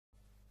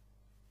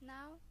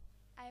Now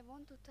I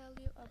want to tell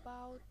you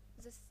about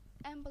the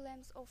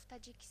emblems of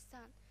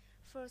Tajikistan.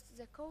 First,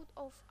 the coat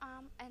of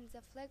arms and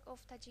the flag of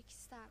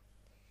Tajikistan.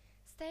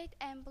 State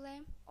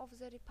emblem of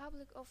the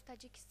Republic of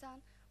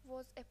Tajikistan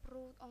was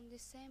approved on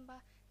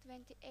December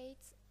 28,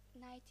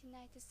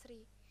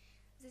 1993.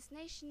 This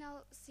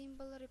national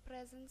symbol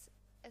represents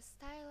a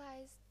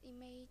stylized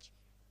image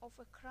of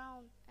a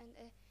crown and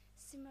a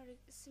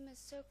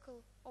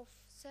semicircle of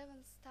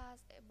 7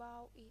 stars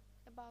above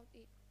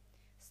it.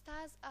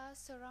 Stars are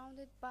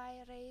surrounded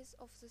by rays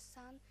of the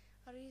sun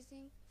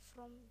rising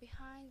from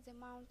behind the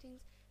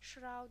mountains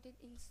shrouded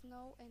in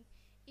snow and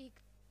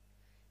ice,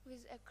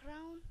 with a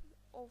crown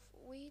of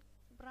wheat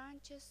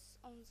branches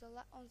on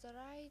the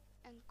right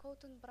and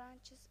cotton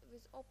branches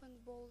with open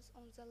balls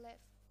on the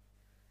left.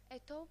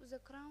 Atop the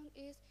crown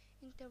is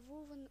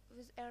interwoven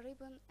with a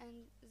ribbon,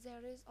 and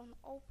there is an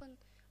open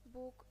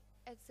book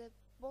at the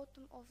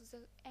bottom of the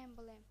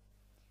emblem.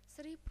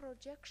 3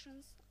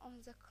 projections on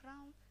the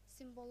crown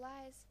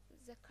symbolize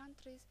the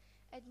country's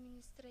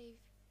administrative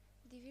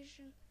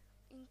division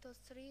into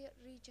 3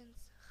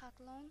 regions: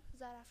 Khatlon,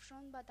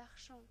 Zarafshan,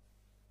 Badakhshan.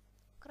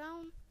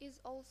 Crown is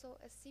also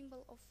a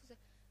symbol of the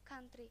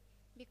country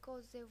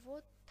because the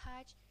word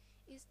Taj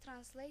is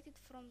translated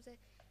from the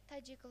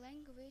Tajik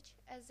language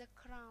as a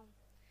crown.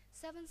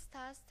 7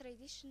 stars.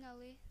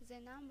 Traditionally, the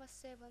number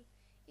 7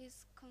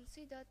 is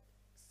considered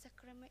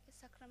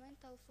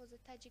sacramental for the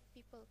Tajik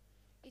people.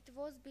 It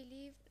was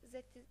believed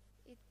that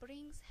it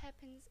brings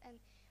happiness and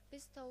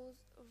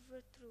bestows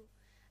virtue,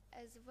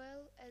 as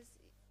well as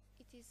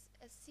it is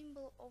a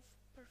symbol of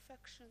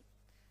perfection.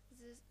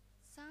 The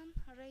sun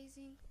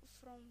rising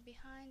from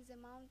behind the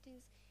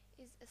mountains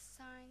is a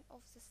sign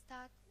of the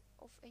start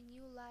of a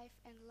new life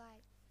and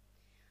light.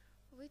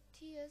 With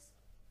tears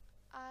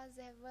are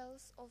the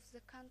wells of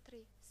the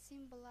country,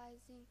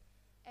 symbolizing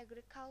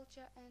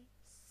agriculture and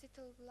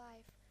settled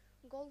life.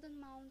 Golden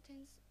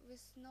mountains with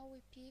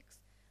snowy peaks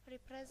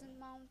represent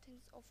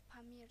mountains of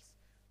Pamirs.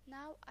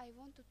 Now I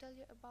want to tell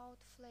you about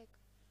flag.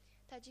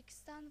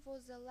 Tajikistan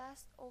was the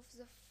last of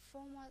the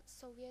former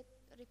Soviet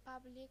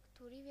Republic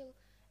to reveal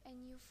a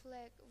new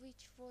flag,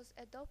 which was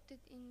adopted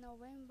in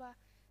November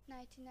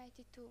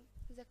 1992.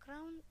 The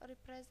crown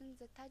represents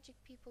the Tajik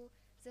people.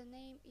 The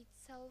name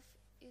itself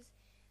is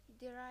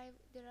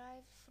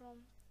derived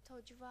from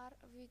Tojvar,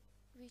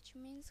 which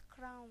means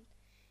crown.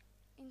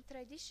 In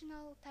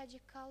traditional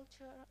Tajik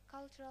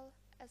cultural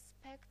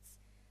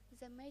aspects,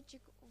 the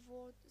magic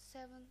word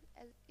 7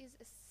 is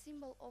a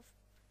symbol of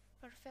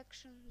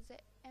perfection, the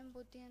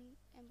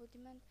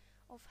embodiment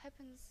of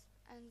happiness,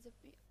 and the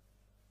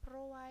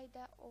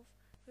provider of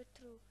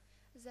virtue.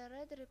 The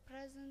red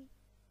represents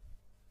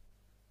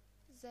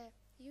the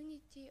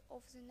unity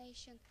of the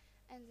nation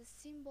and the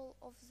symbol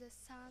of the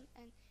sun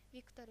and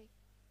victory.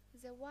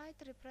 The white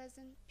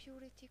represents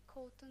purity,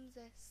 cotton,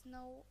 the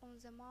snow on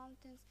the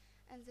mountains,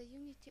 and the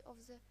unity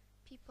of the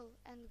people.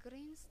 And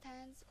green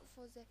stands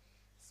for the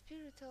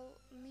spiritual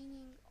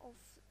meaning of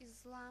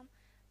Islam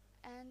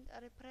and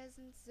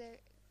represents the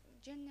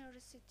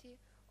generosity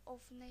of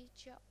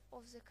nature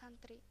of the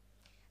country.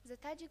 The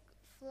Tajik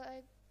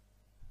flag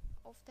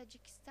of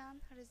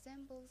Tajikistan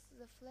resembles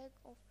the flag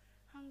of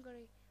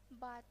Hungary,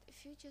 but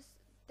features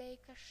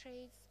darker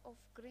shades of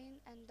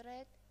green and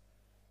red.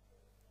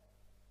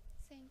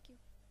 Thank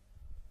you.